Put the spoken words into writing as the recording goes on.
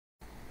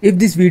If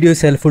this video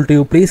is helpful to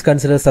you, please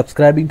consider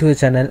subscribing to the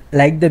channel,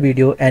 like the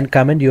video and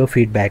comment your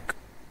feedback.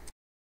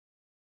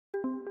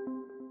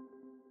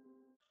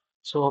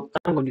 So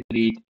I'm going to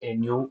create a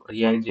new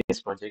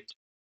React.js project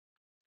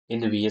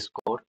in the VS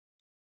Code.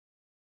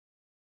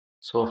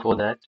 So for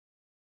that,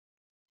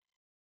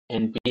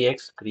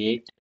 npx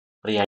create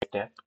React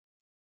app.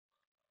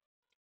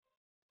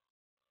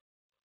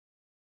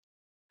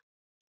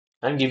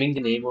 I'm giving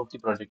the name of the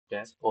project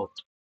as Auth.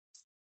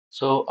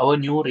 So our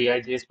new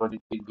React.js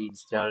project will be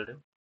installed,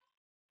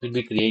 will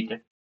be created.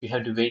 We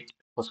have to wait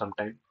for some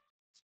time.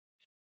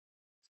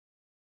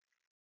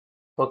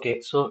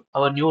 Okay, so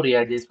our new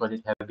React.js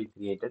project have been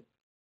created.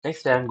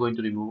 Next, I'm going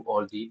to remove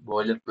all the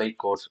boilerplate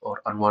codes or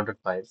unwanted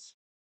files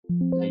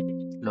like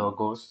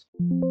logos,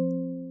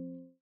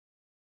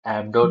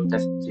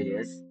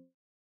 app.test.js,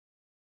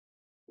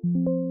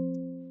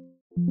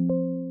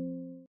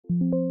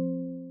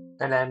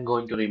 and I'm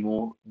going to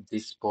remove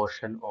this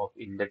portion of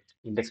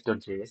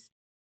index.js,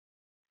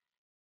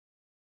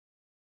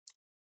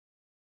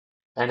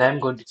 and I'm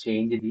going to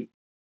change the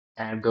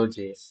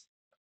app.js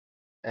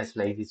as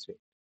like this way.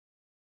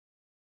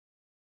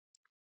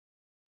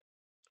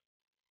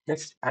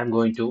 Next, I'm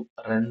going to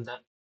run the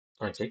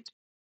project.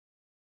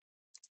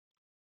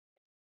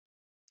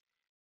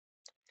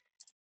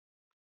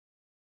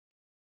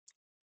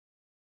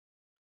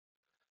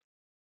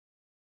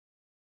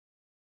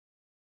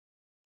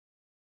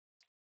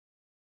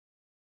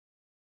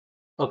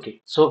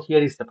 Okay, so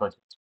here is the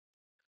project.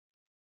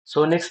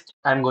 So next,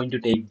 I'm going to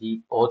take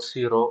the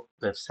Auth0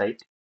 website.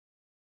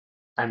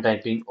 I'm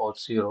typing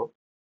Auth0.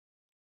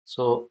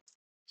 So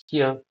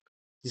here,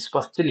 this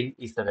first link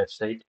is the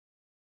website.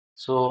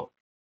 So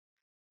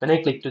when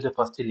I click to the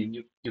first link,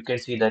 you can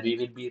see that we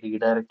will be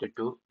redirected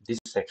to this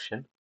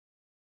section.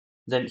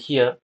 Then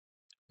here,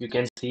 you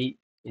can see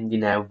in the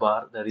nav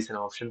bar, there is an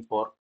option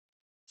for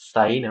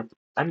sign up.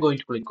 I'm going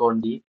to click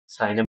on the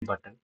sign up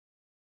button.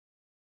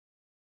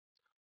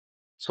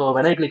 So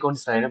when I click on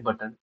sign up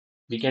button,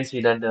 we can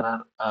see that there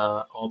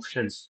are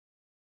options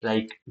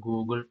like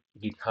Google,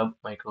 GitHub,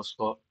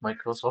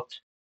 Microsoft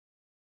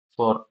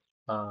for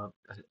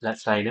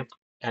let's sign up,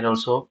 and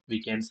also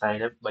we can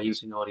sign up by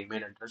using our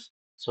email address.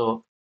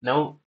 So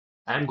now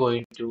I'm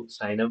going to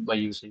sign up by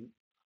using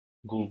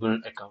Google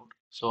account.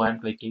 So I'm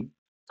clicking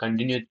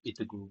continue with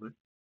the Google.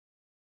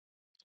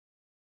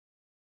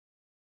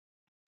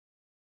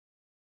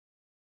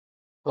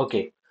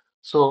 Okay,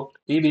 so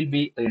we will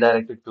be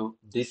redirected to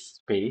this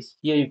page.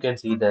 Here you can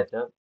see that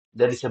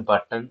there is a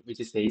button which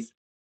says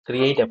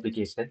create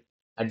application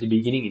at the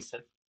beginning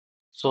itself.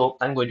 So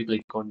I'm going to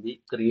click on the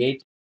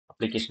create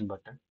application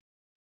button.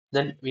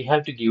 Then we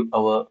have to give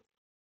our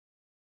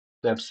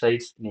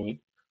website's name.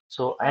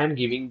 So I am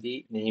giving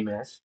the name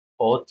as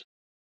Auth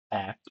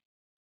app.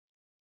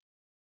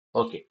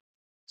 Okay,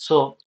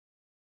 so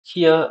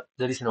here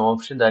there is an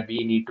option that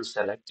we need to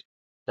select.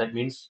 That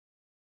means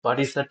what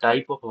is the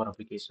type of our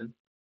application?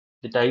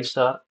 The types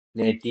are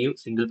native,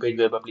 single page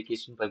web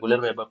application, regular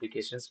web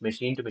applications,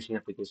 machine to machine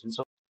applications.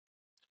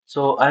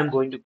 So I'm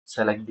going to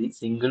select the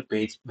single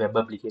page web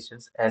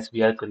applications as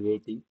we are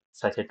creating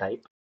such a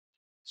type.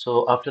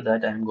 So after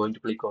that, I'm going to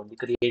click on the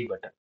create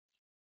button.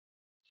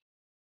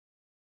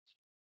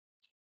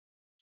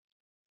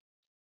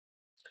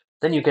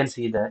 Then you can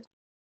see that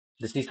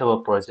this is our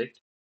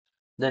project.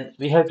 Then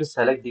we have to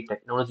select the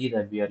technology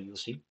that we are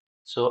using.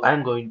 So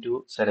I'm going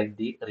to select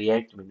the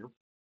React menu.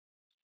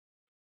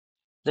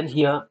 Then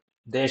here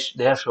they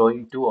are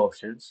showing two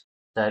options.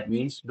 That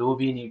means do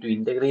we need to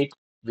integrate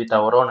with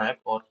our own app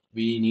or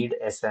we need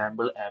a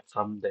sample app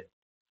from them.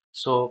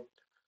 So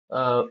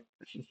uh,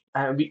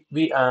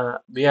 we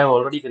have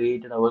already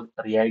created our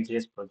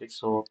React.js project.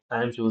 So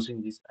I am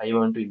choosing this. I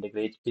want to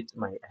integrate with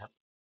my app.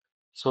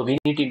 So we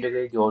need to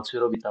integrate the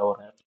Auth0 with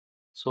our app.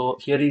 So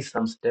here is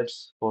some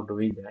steps for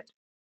doing that.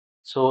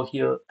 So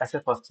here as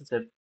a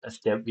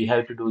step we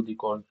have to do the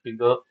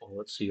configure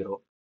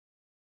Auth0.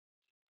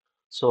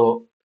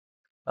 So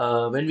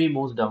when we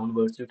move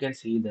downwards, you can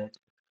see that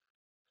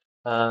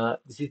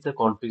this is the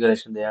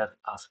configuration they are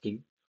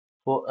asking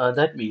for.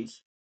 That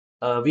means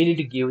we need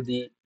to give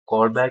the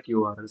callback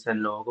URLs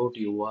and logout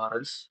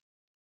URLs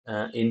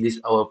in this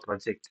our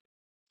project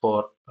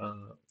for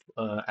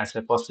as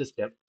a first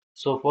step.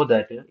 So for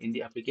that, in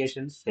the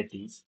application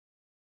settings,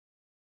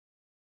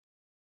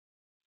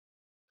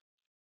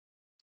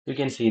 you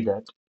can see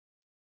that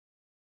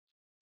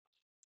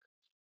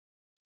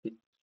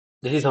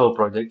this is our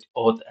project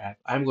Auth app.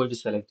 I'm going to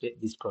select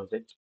this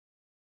project.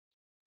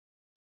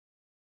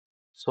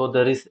 So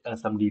there is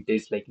some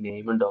details like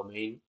name and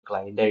domain,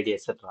 client ID,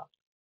 etc.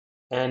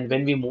 And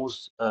when we move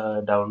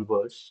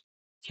downwards,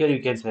 here you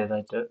can say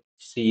that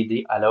see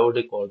the allowed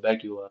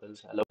callback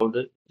URLs,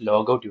 allowed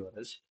logout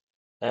URLs.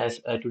 As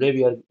today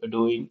we are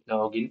doing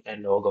login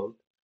and logout,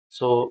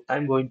 so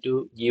I'm going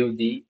to give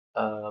the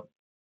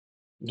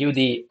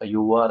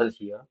URL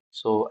here.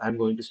 So I'm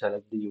going to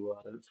select the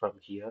URL from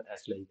here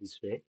as like this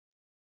way.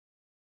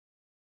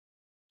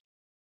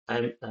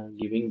 I'm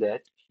giving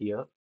that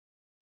here.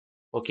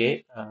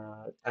 Okay,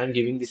 I'm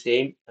giving the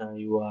same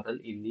URL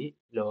in the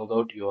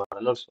logout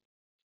URL also.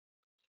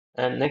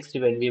 And next,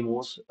 when we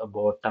move a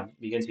bottom,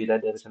 we can see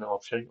that there is an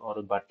option or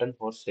a button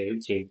for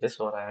save changes,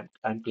 or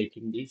I'm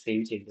clicking the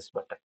save changes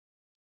button.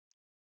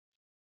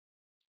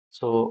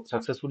 So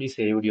successfully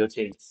saved your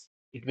changes.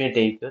 It may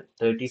take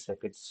 30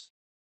 seconds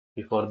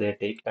before they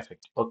take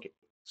effect. Okay.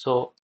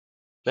 So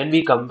when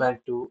we come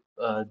back to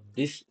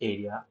this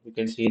area, you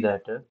can see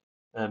that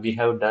we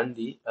have done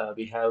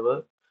we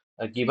have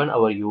given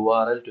our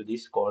URL to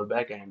this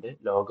callback and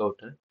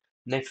logout.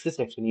 Next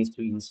section is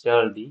to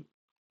install the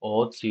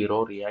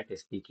Auth0 React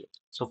SDK.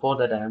 So for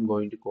that, I am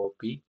going to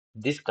copy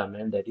this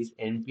command, that is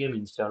npm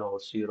install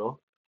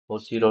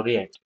Auth0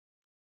 React,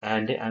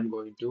 and I'm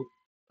going to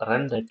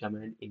run that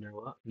command in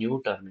our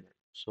new terminal.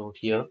 So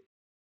here,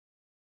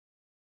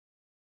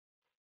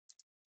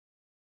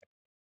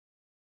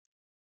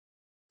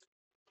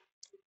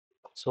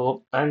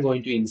 so I'm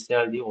going to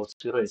install the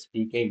Auth0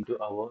 SDK into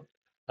our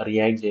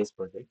React.js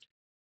project.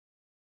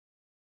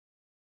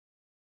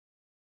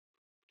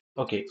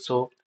 Okay,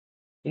 so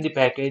in the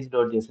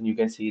package.json, you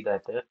can see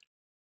that the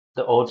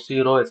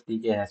Auth0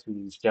 SDK has been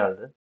installed.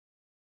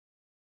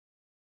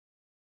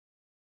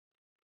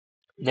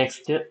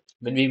 Next,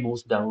 when we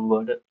move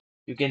downward,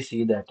 you can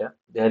see that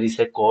there is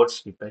a code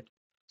snippet.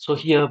 So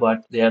here,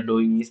 what they are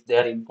doing is they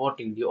are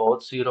importing the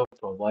Auth0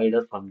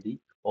 provider from the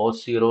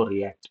Auth0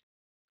 React.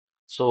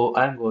 So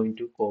I'm going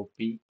to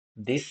copy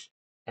this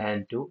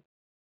and to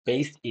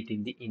paste it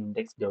in the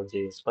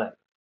index.js file.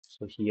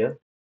 So here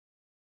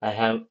I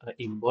have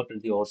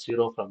imported the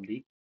Auth0 from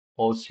the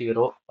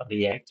Auth0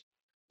 React.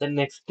 Then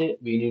next we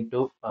need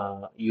to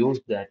use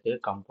that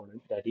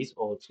component, that is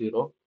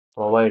Auth0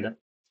 provider,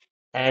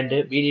 and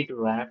we need to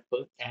wrap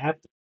app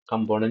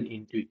component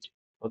into it.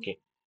 Okay,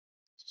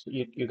 so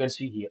you can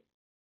see here.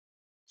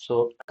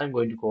 So I'm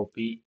going to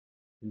copy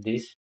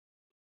this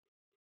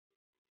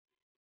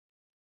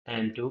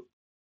and to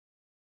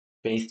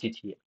paste it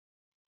here.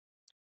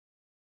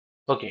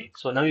 Okay,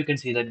 so now you can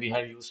see that we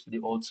have used the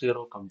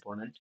Auth0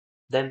 component.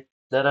 Then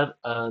there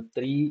are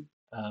three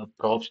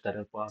props that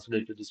are passed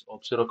into this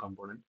Auth0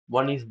 component.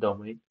 One is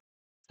domain,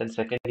 then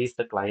second is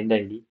the client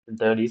ID, and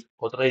third is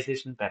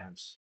authorization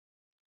params.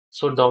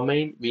 So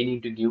domain, we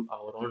need to give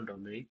our own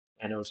domain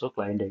and also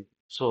client ID.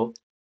 So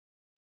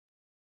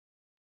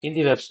in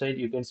the website,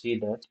 you can see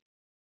that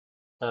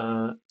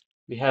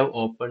we have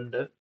opened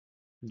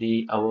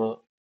the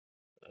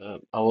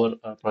our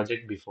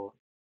project before.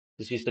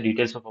 This is the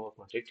details of our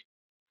project.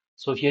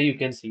 So here you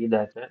can see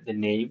that the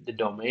name, the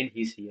domain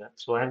is here.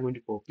 So I'm going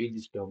to copy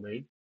this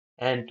domain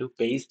and to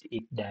paste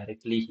it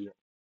directly here.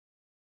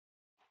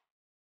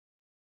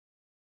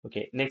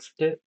 Okay, next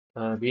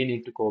we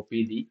need to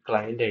copy the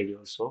client ID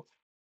also,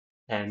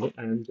 and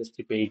I'm just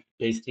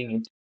pasting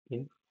it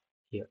in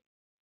here.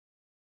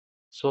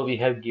 So we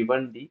have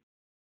given the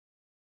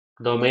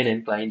domain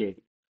and client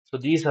ID. So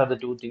these are the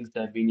two things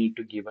that we need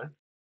to give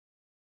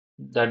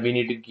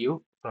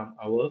from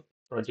our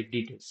project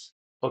details.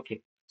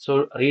 Okay.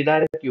 So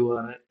redirect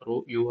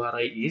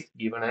URI is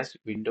given as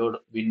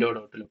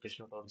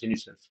window.location of origin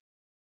instance.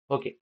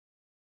 Okay.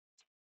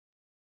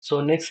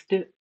 So next,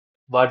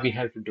 what we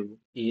have to do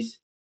is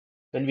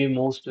when we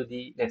move to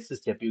the next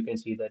step, you can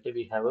see that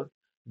we have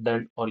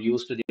done or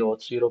used the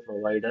Auth0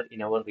 provider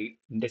in our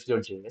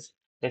index.js.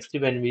 Next,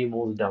 when we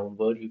move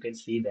downward, you can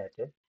see that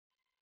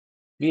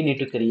we need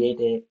to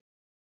create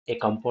a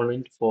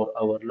component for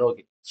our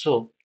login.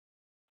 So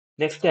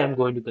next, I'm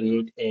going to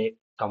create a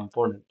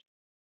component,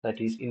 that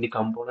is in the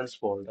components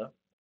folder.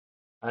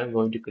 I'm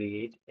going to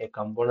create a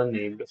component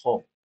named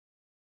home.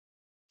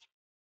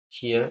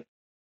 Here,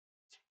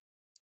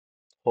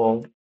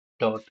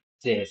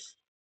 home.js.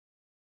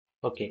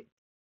 Okay.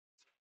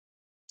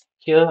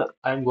 Here,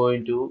 I'm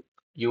going to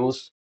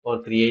use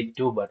or create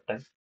two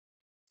buttons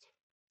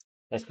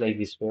as like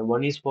this way.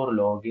 One is for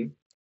login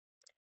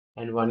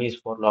and one is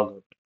for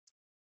logout.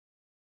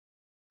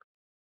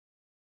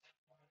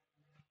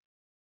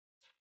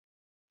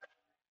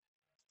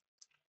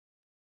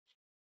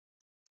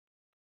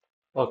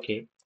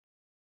 Okay.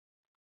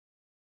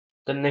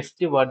 The next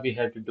what we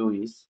have to do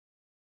is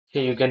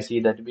here you can see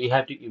that we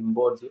have to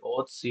import the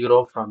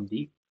auth0 from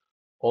the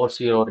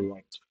auth0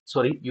 React.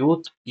 Sorry,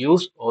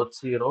 use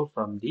auth0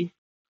 from the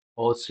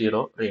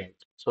auth0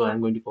 React. So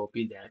I'm going to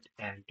copy that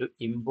and to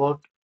import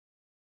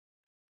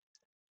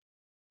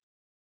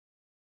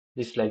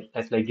this like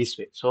this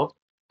way. So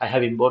I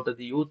have imported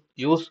the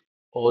use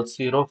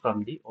auth0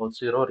 from the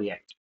auth0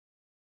 React.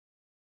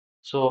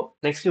 So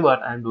next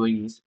what I'm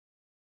doing is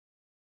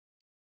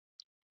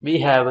we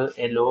have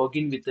a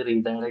login with the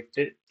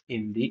redirected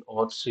in the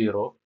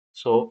auth0.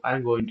 So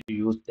I'm going to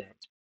use that.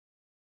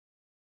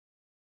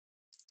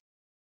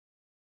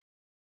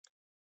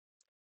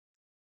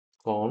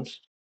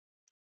 Const.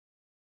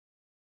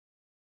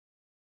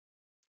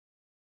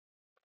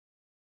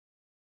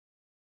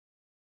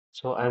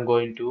 So I'm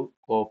going to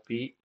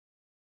copy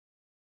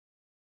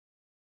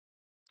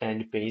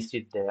and paste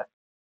it there.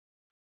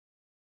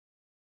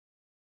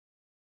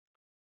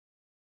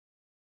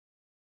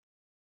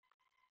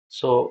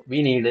 So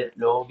we need a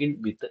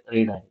login with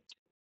redirect.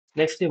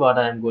 Next, what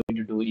I am going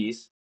to do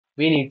is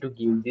we need to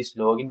give this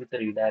login with the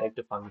redirect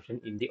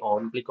function in the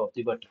on click of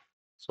the button.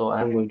 So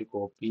I am going to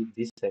copy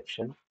this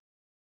section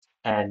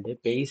and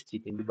paste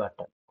it in the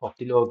button of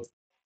the login.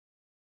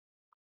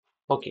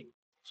 Okay,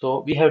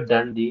 so we have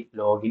done the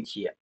login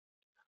here.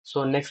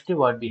 So next,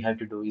 what we have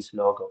to do is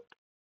logout.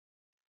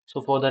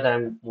 So for that,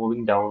 I'm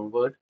moving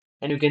downward,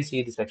 and you can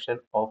see the section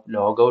of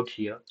logout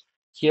here.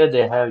 Here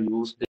they have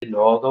used the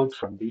logout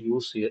from the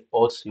use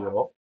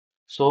auth0.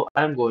 So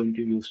I'm going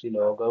to use the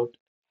logout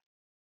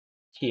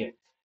here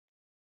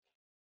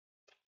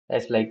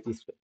as like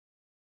this way.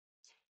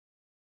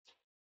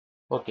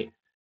 Okay.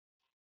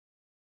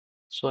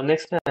 So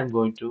next I'm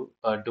going to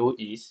do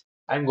is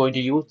I'm going to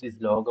use this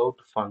logout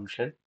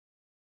function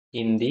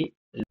in the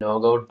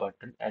logout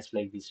button as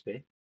like this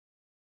way.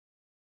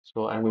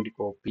 So I'm going to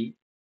copy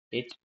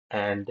it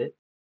and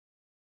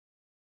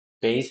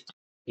paste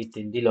it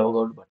in the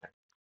logout button.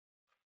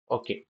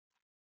 Okay.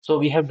 So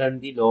we have done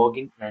the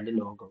login and the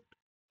logout.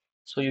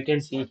 So you can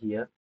see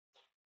here.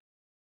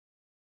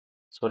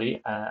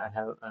 Sorry, I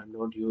have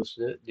not used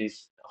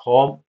this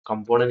home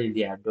component in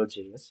the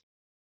app.js.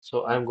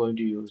 So I'm going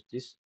to use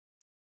this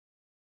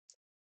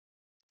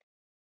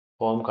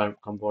home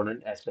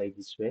component as like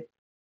this way.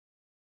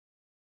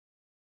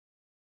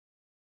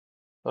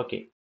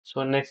 Okay.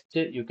 So next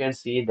you can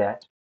see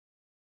that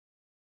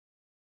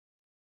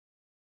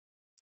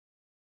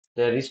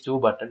there is two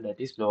button, that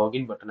is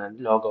login button and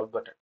logout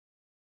button.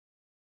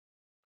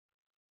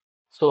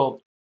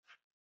 So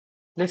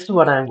next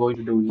what I am going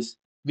to do is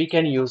we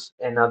can use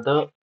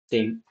another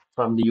thing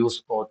from the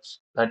use auths.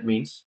 That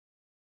means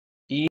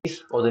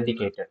is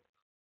authenticated.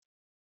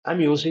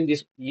 I'm using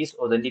this is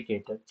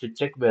authenticated to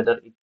check whether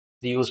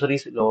the user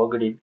is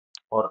logged in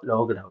or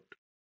logged out.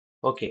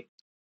 Okay.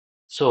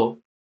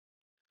 So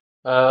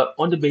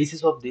on the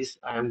basis of this,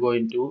 I am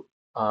going to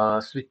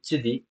switch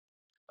the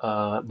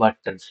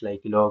buttons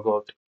like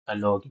logout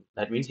and login.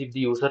 That means if the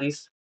user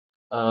is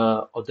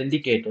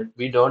authenticated,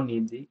 we don't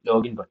need the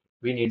login button.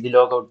 We need the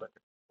logout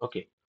button.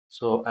 Okay,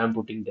 so I'm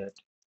putting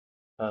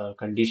that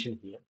condition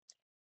here.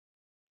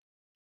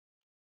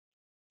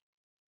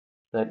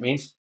 That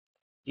means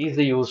is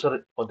the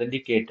user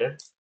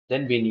authenticated,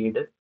 then we need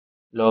a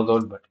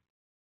logout button.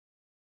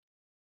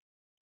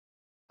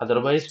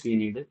 Otherwise, we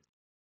need a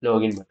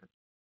login button.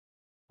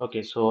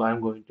 Okay, so I'm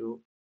going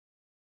to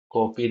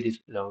copy this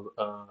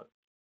logout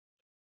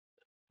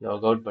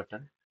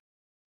button,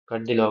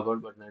 cut the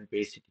logout button and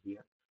paste it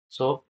here.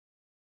 So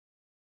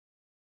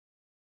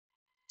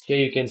here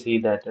you can see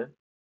that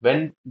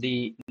when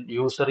the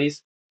user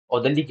is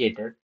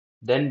authenticated,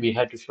 then we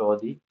have to show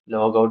the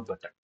logout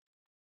button.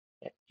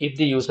 If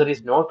the user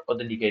is not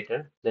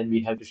authenticated, then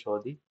we have to show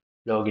the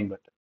login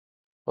button.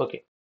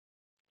 Okay.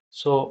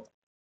 So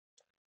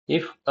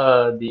if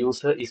the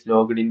user is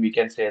logged in, we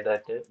can say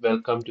that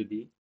welcome to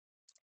the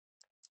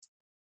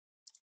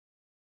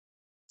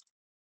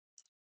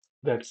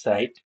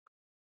website.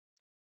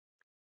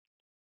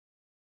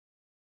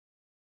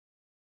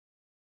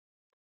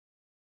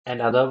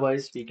 And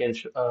otherwise, we can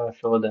show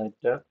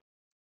that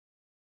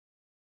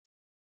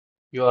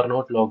you are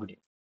not logged in.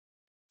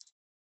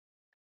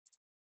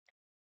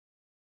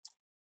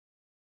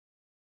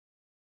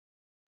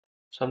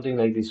 Something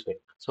like this way.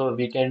 So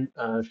we can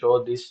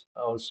show this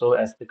also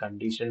as the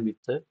condition with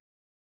the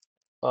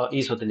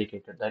is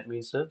authenticated. That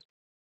means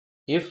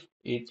if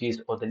it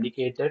is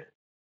authenticated,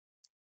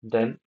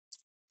 then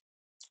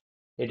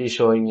it is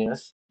showing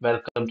us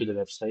welcome to the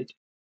website.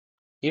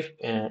 If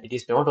it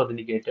is not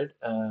authenticated,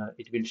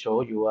 it will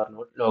show you are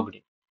not logged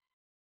in.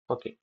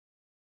 Okay.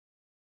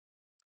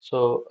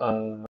 So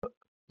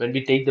when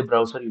we take the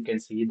browser, you can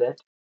see that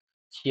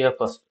here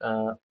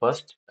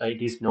first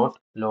it is not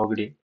logged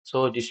in.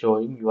 So it is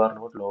showing you are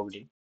not logged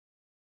in.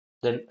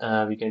 Then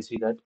we can see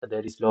that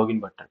there is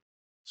login button.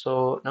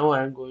 So now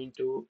I am going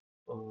to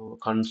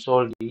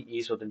console the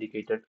is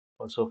authenticated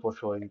also for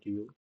showing to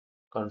you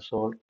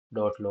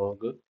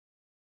console.log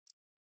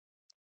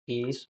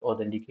is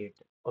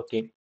authenticated.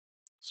 Okay.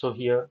 So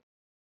here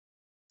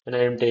when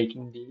I am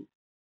taking the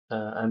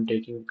I'm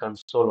taking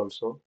console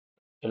also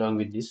along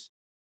with this.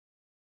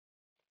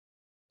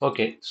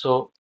 Okay,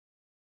 so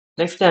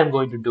next I'm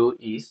going to do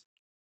is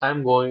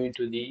I'm going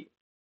to the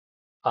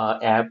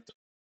app,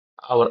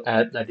 our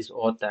app that is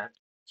auth app.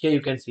 Here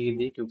you can see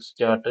the quick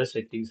starter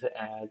settings,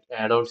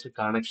 add-ons,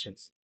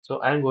 connections.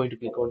 So I'm going to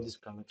click on these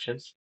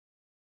connections.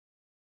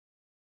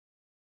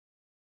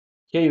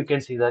 Here you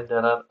can see that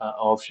there are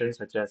options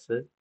such as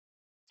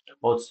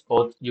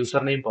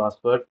username,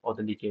 password,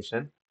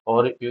 authentication,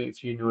 or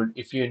if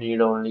you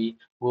need only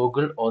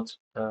Google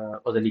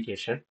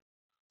authentication.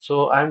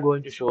 So I'm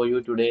going to show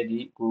you today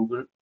the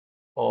Google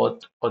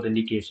Auth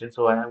authentication.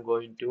 So I am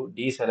going to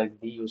deselect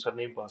the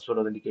username password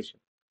authentication.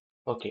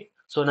 Okay.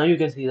 So now you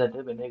can see that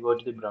when I go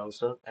to the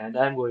browser and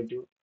I'm going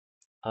to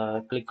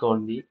click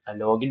on the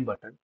login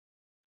button.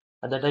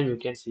 At that time you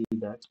can see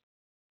that.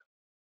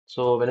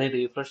 So when I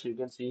refresh, you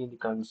can see in the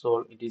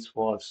console it is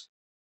false.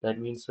 That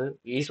means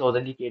is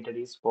authenticated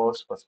is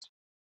false first.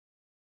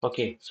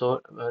 Okay,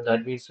 so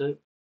that means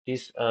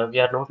we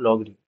are not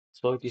logged in.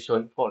 So it is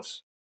showing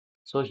false.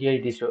 So here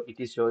it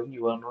is showing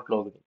you are not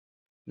logged in.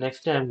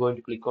 Next, I am going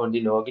to click on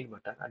the login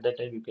button. At that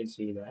time, you can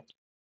see that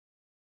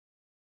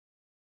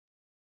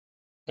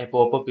a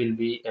pop-up will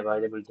be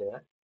available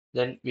there.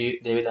 Then they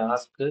will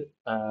ask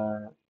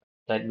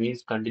that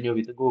means continue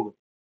with Google.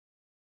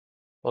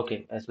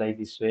 Okay, as like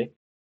this way.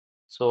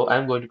 So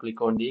I'm going to click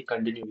on the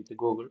continue with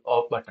Google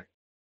off button.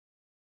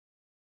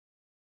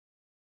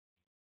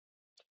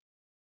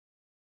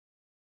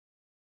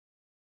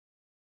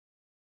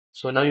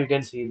 So now you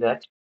can see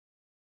that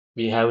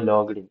we have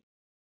logged in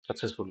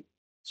successfully.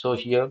 So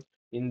here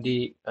in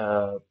the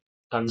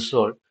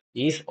console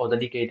is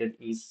authenticated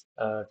is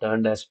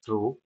turned as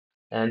true,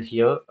 and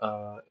here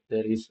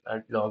there is a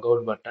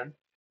logout button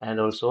and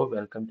also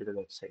welcome to the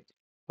website.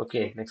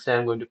 Okay, next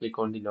I'm going to click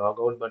on the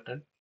logout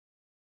button.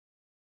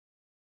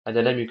 At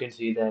that time you can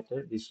see that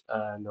this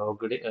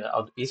logged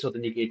is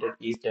authenticated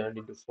is turned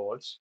into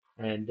false,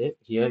 and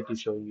here it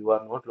is showing you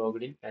are not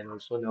logged in, and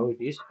also now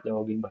it is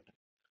login button.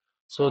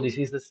 So this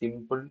is the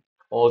simple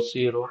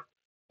Auth0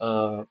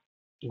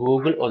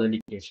 Google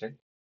authentication.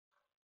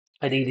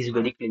 I think this is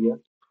very clear.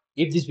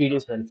 If this video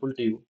is helpful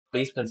to you,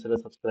 please consider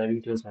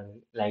subscribing to your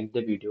channel, like the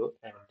video,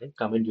 and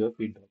comment your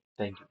feedback.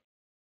 Thank you.